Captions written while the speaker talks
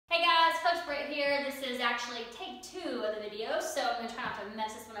here. This is actually take 2 of the video, so I'm gonna try not to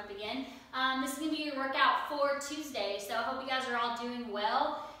mess this one up again. This is gonna be your workout for Tuesday, so I hope you guys are all doing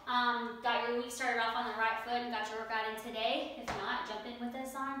well. Got your week started off on the right foot and got your workout in today. If not, jump in with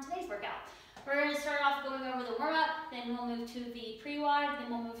us on today's workout. We're gonna start off going over the warm-up, then we'll move to the pre-WOD, then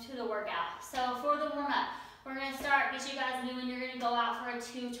we'll move to the workout. So for the warm-up, we're gonna start, get you guys moving. You're gonna go out for a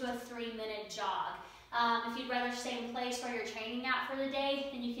 2 to 3 minute jog. If you'd rather stay in place where you're training at for the day,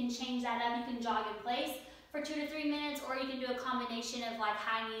 then you can change that up. You can jog in place for 2 to 3 minutes, or you can do a combination of like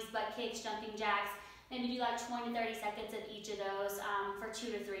high knees, butt kicks, jumping jacks. Maybe do like 20 to 30 seconds of each of those for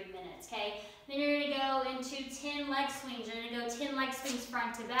 2 to 3 minutes, okay? Then you're gonna go into 10 leg swings. You're gonna go 10 leg swings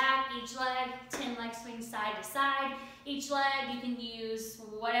front to back, each leg, 10 leg swings side to side. Each leg, you can use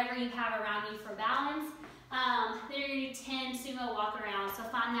whatever you have around you for balance. Then you're gonna do 10 sumo walk around. So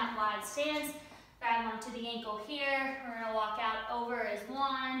find that wide stance. Grab onto the ankle here. We're gonna walk out over as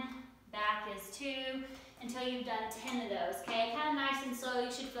 1, back as 2, until you've done 10 of those, okay? Kind of nice and slow.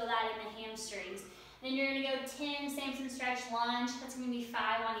 You should feel that in the hamstrings. Then you're gonna go 10 Samson stretch lunge. That's gonna be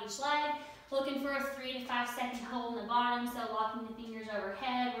 5 on each leg. Looking for a 3 to 5 second hold in the bottom, so locking the fingers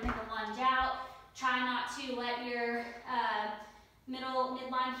overhead. We're gonna lunge out. Try not to let your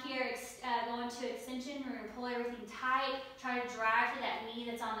midline here go into extension. We're gonna pull everything tight. Try to drive to that knee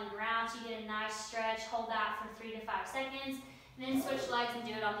that's on the ground so you get a nice stretch. Hold that for 3 to 5 seconds. And then switch legs and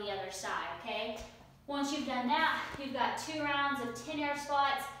do it on the other side, okay? Once you've done that, you've got 2 rounds of 10 air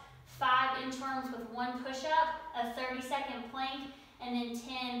squats, 5 inchworms with 1 push-up, a 30-second plank, and then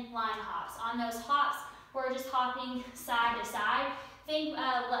 10 line hops. On those hops, we're just hopping side to side. Think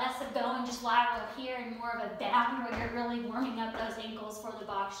less of going just lateral here and more of a down where you're really warming up those ankles for the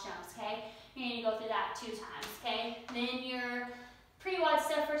box jumps, okay? You're gonna go through that 2 times, okay? Then your pre-WOD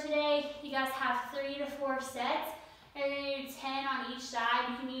stuff for today, you guys have 3 to 4 sets. You're gonna do 10 on each side.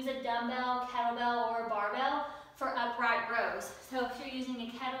 You can use a dumbbell, kettlebell, or a barbell for upright rows. So if you're using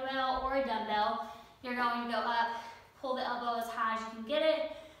a kettlebell or a dumbbell, you're going to go up, pull the elbow as high as you can get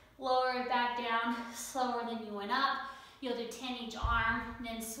it, lower it back down slower than you went up. You'll do 10 each arm,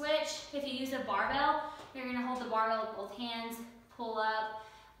 then switch. If you use a barbell, you're gonna hold the barbell with both hands, pull up,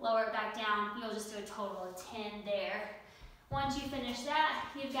 lower it back down. You'll just do a total of 10 there. Once you finish that,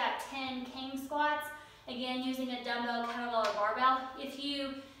 you've got 10 king squats. Again, using a dumbbell, kettlebell, or barbell. If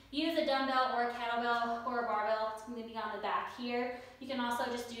you use a dumbbell or a kettlebell or a barbell, it's gonna be on the back here. You can also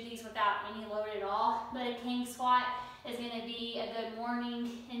just do these without any load at all, but a king squat is gonna be a good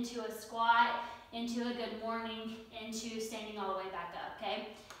morning into a squat, into a good morning, into standing all the way back up, okay?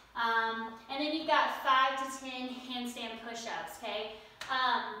 And then you've got 5 to 10 handstand push-ups, okay?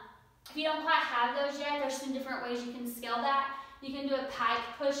 If you don't quite have those yet, there's some different ways you can scale that. You can do a pike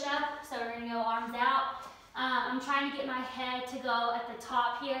push-up, so we're gonna go arms out. I'm trying to get my head to go at the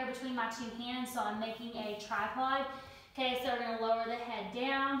top here between my 2 hands, so I'm making a tripod. Okay, so we're gonna lower the head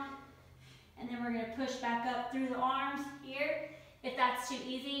down, and then we're gonna push back up through the arms here. If that's too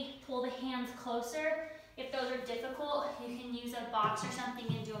easy, pull the hands closer. If those are difficult, you can use a box or something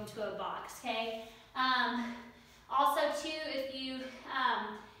and do them to a box, okay? Also too, if you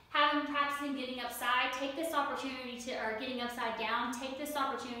haven't been practicing getting upside, take this opportunity to, or getting upside down, take this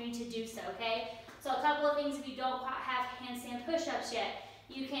opportunity to do so, okay? So a couple of things, if you don't quite have handstand push-ups yet,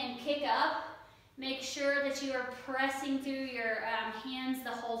 you can kick up, make sure that you are pressing through your hands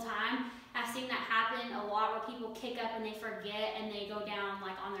the whole time. I've seen that happen a lot where people kick up and they forget and they go down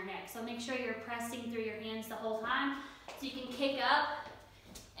like on their neck. So make sure you're pressing through your hands the whole time. So you can kick up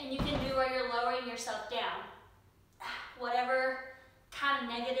and you can do where you're lowering yourself down. Whatever kind of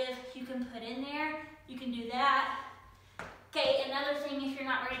negative you can put in there, you can do that. Okay, another thing, if you're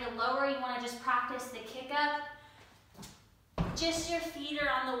not ready to lower, you want to just practice the kick up. Just your feet are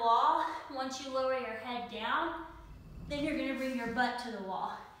on the wall. Once you lower your head down, then you're going to bring your butt to the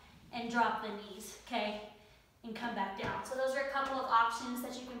wall and drop the knees, okay, and come back down. So those are a couple of options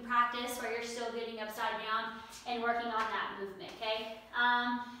that you can practice where you're still getting upside down and working on that movement, okay?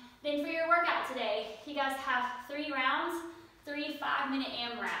 Then for your workout today, you guys have 3 rounds, 3 5-minute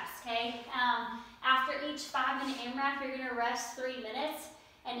AMRAPs, okay? After each 5-minute AMRAP, you're gonna rest 3 minutes,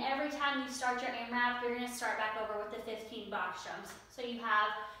 and every time you start your AMRAP, you're gonna start back over with the 15 box jumps. So you have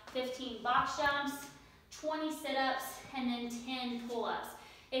 15 box jumps, 20 sit-ups, and then 10 pull-ups.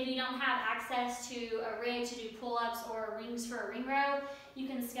 If you don't have access to a rig to do pull-ups or rings for a ring row, you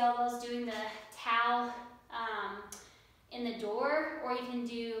can scale those doing the towel in the door, or you can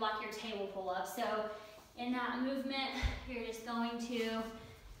do like your table pull-ups. So in that movement, you're just going to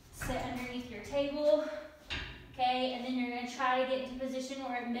sit underneath your table, okay, and then you're going to try to get into a position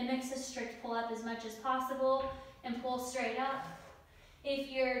where it mimics a strict pull-up as much as possible and pull straight up.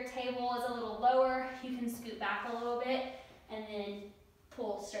 If your table is a little lower, you can scoot back a little bit and then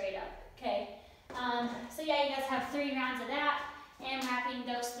pull straight up, okay? So yeah, you guys have 3 rounds of that, and wrapping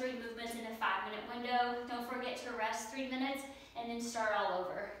those 3 movements in a 5-minute window. Don't forget to rest 3 minutes and then start all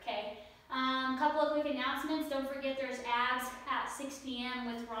over, okay? Couple of quick announcements. Don't forget there's abs at 6 p.m.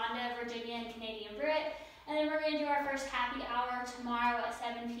 with Rhonda, Virginia, and Canadian Brit. And then we're going to do our first happy hour tomorrow at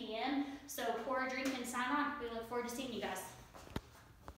 7 p.m. So pour a drink and sign on. We look forward to seeing you guys.